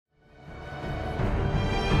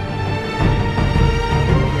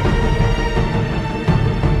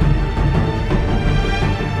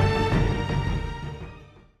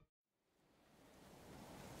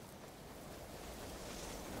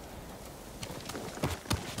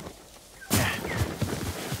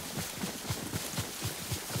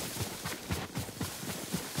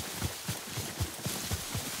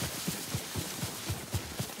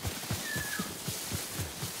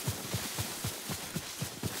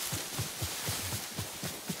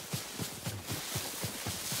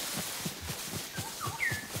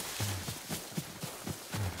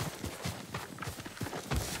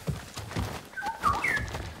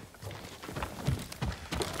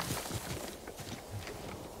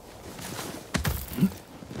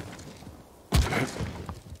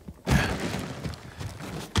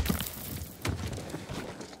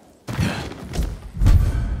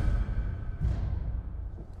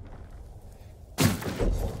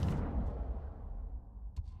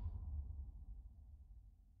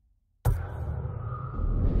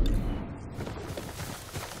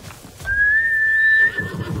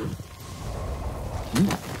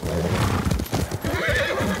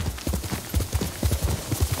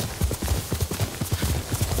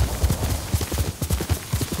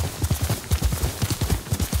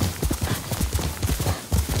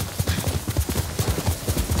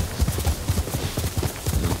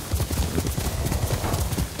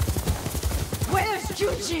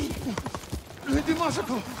Junshin! Lady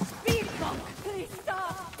Masako! Speed bump! Please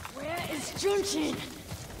stop! Where is Junshin?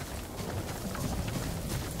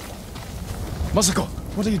 Masako,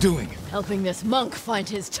 what are you doing? Helping this monk find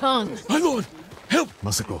his tongue. My lord, help!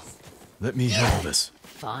 Masako, let me handle this.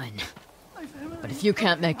 Fine. But if you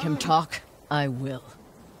can't make him talk, I will.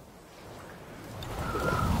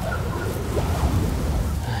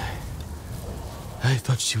 I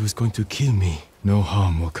thought she was going to kill me. No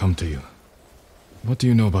harm will come to you. What do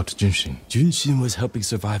you know about Junshin? Junshin was helping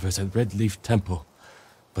survivors at Red Leaf Temple.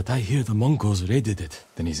 But I hear the Mongols raided it.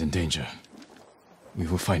 Then he's in danger. We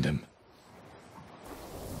will find him.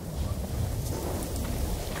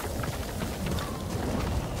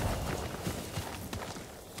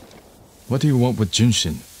 What do you want with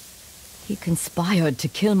Junshin? He conspired to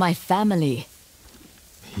kill my family.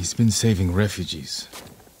 He's been saving refugees.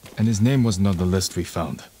 And his name wasn't on the list we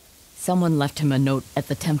found. Someone left him a note at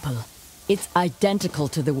the temple. It's identical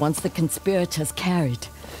to the ones the conspirators carried.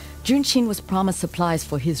 Junshin was promised supplies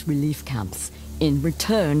for his relief camps. In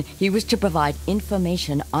return, he was to provide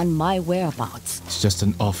information on my whereabouts. It's just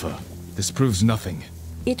an offer. This proves nothing.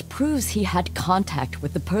 It proves he had contact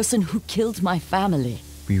with the person who killed my family.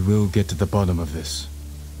 We will get to the bottom of this.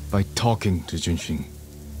 By talking to Junshin.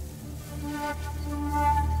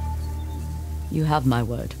 You have my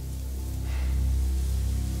word.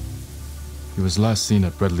 He was last seen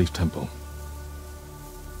at Red Leaf Temple.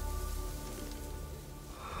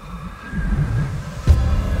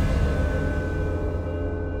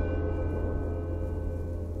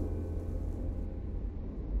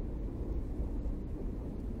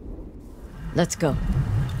 Let's go.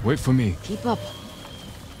 Wait for me. Keep up.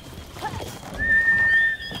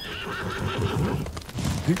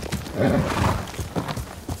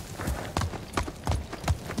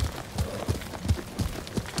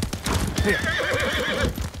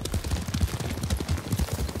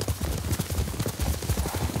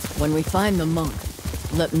 When we find the monk,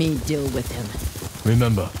 let me deal with him.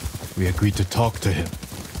 Remember, we agreed to talk to him.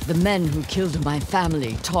 The men who killed my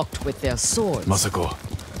family talked with their swords. Masako,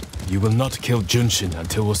 you will not kill Junshin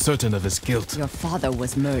until we're certain of his guilt. Your father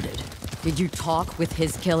was murdered. Did you talk with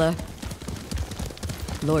his killer?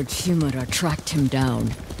 Lord Shimura tracked him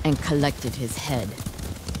down and collected his head.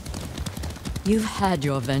 You've had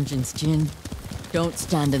your vengeance, Jin. Don't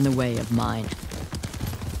stand in the way of mine.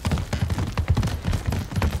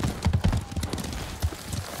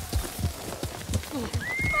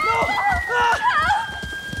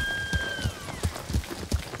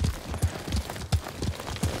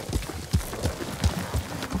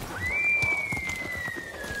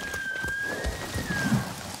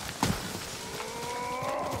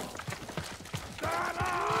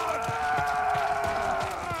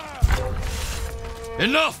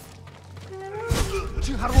 Enough!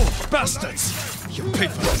 Bastards! You pay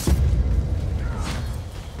for that!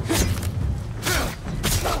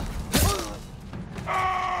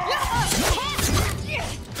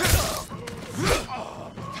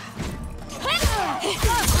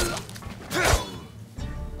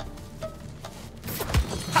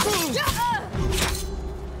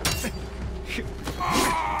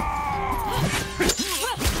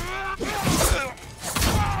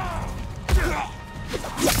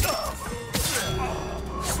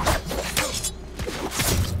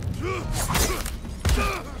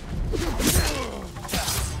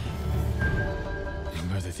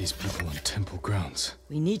 These people on temple grounds.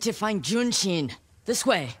 We need to find Junshin. This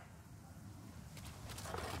way.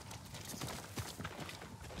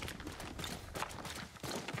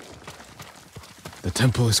 The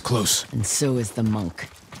temple is close. And so is the monk.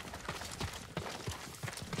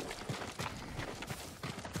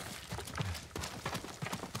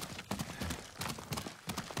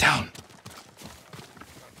 Down.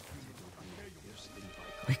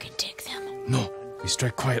 We can take them. No, we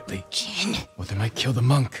strike quietly. Jin. Or they might kill the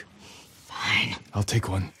monk. Fine. I'll take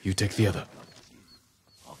one, you take the other.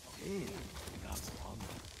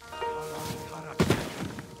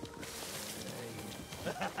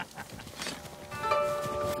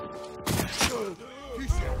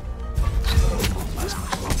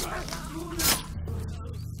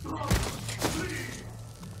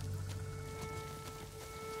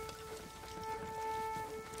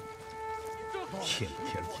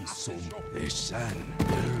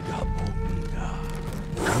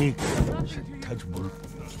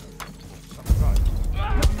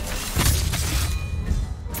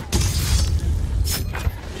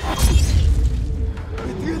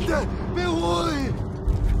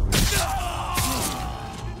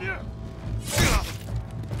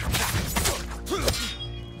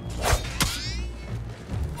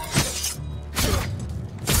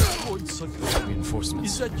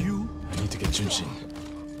 Reinforcements. Is that you? I need to get Junshin.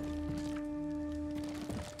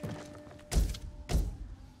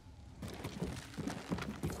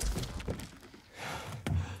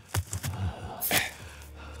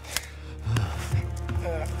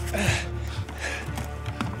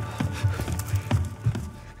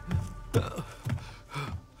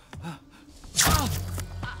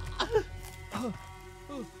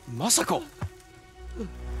 Masako!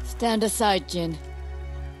 Stand aside, Jin.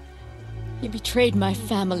 You betrayed my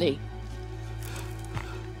family.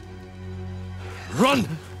 Run!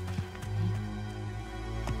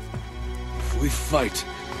 If we fight,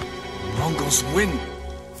 Mongols win.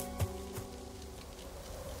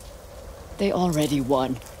 They already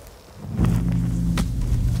won.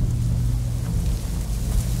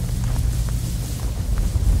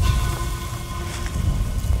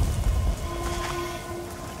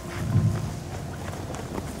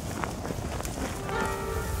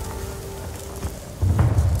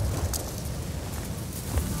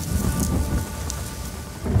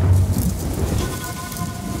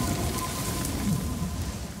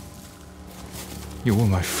 You were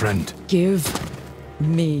my friend. Give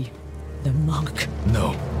me the monk.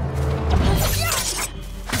 No.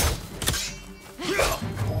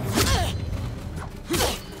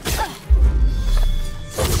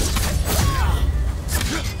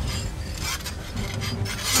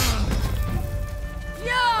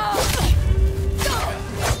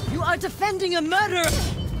 You are defending a murderer!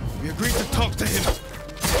 We agreed to talk to him.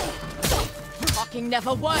 Talking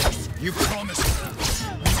never works! You promised.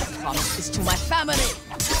 Promise is to my family!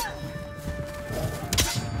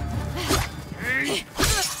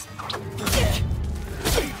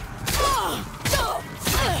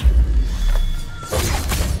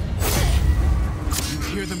 You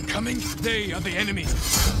hear them coming? They are the enemy.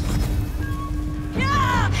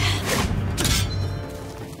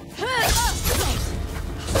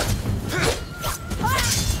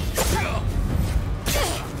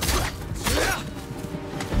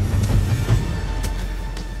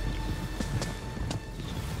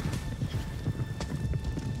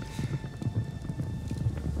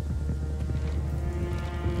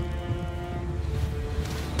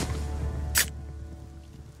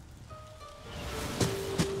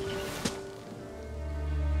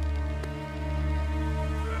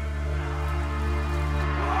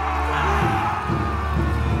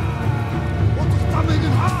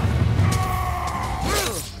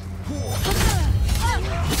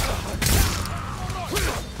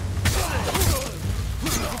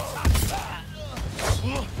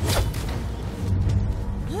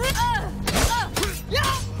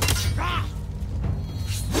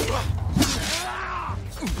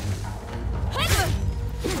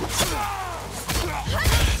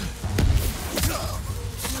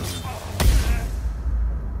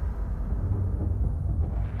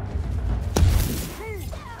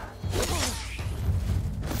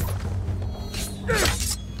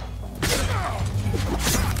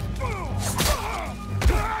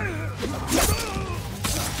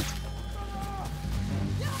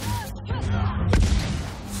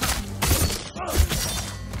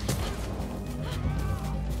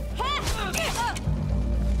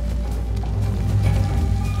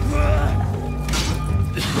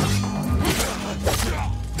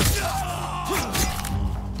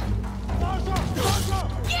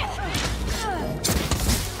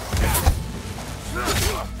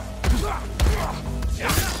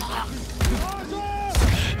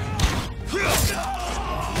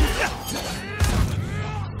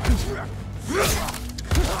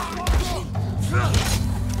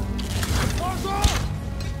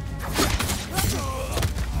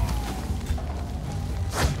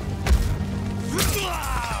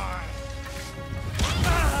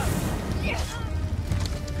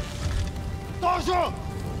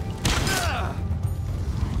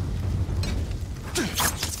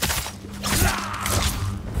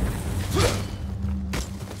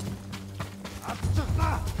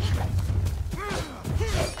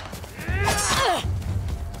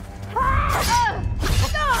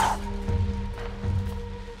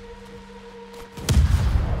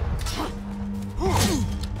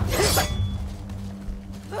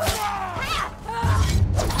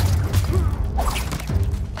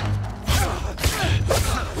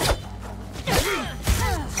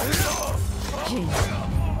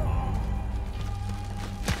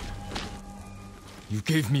 You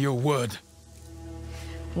gave me your word.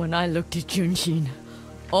 When I looked at Junshin,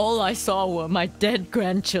 all I saw were my dead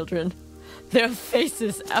grandchildren. Their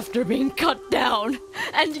faces after being cut down.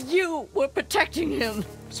 And you were protecting him.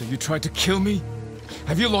 So you tried to kill me?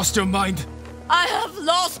 Have you lost your mind? I have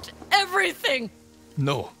lost everything!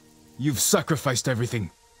 No. You've sacrificed everything.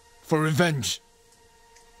 For revenge.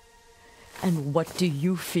 And what do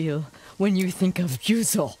you feel when you think of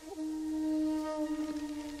Yuzo?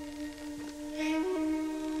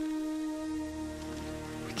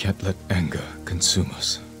 We can't let anger consume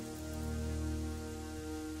us.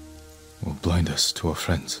 Or blind us to our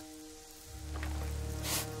friends.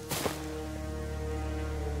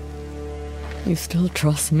 You still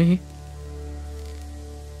trust me?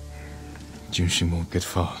 Junshin won't get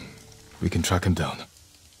far. We can track him down.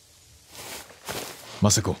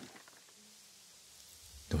 Masako.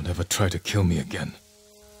 Don't ever try to kill me again.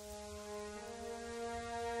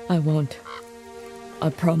 I won't.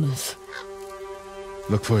 I promise.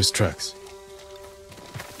 Look for his tracks.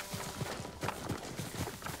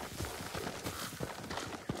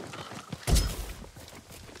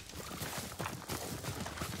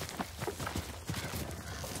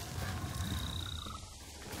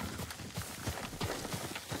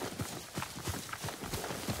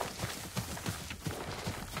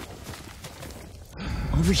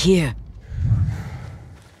 Over here.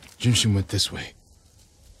 Junshin went this way.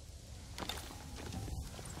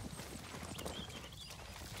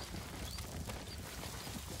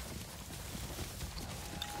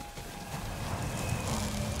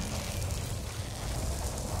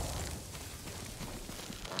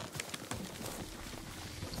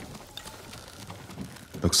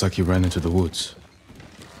 Looks like he ran into the woods.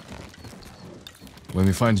 When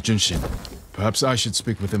we find Junshin, perhaps I should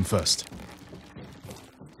speak with him first.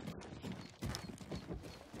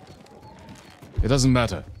 It doesn't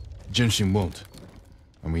matter. Junshin won't.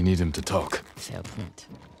 And we need him to talk. Fair point.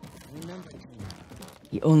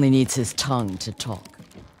 He only needs his tongue to talk.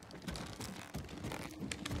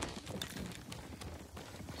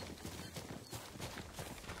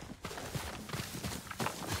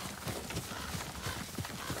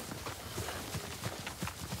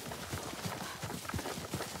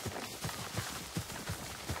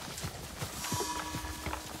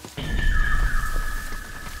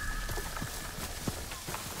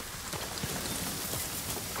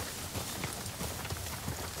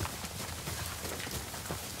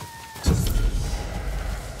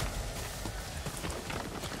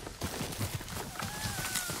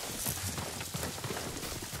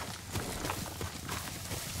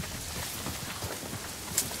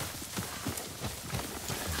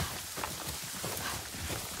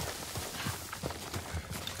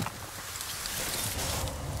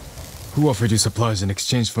 Who offered you supplies in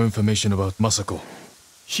exchange for information about Masako?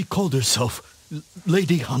 She called herself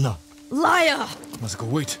Lady Hana. Liar! Masako,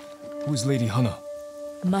 wait. Who is Lady Hana?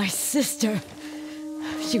 My sister.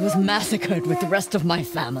 She was massacred with the rest of my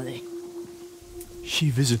family.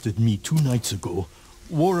 She visited me 2 nights ago,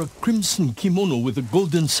 wore a crimson kimono with a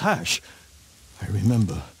golden sash. I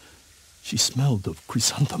remember. She smelled of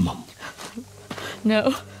chrysanthemum.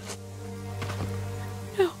 No.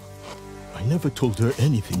 No. I never told her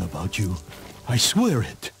anything about you. I swear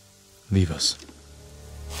it. Leave us.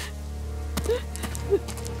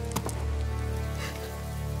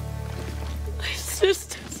 My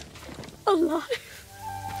sister's alive.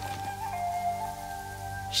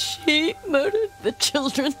 She murdered the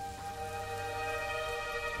children.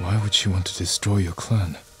 Why would she want to destroy your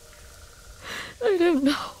clan? I don't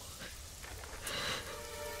know.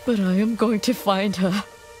 But I am going to find her.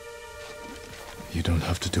 You don't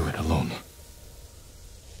have to do it alone.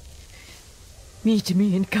 Meet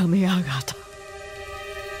me in Kamiagata.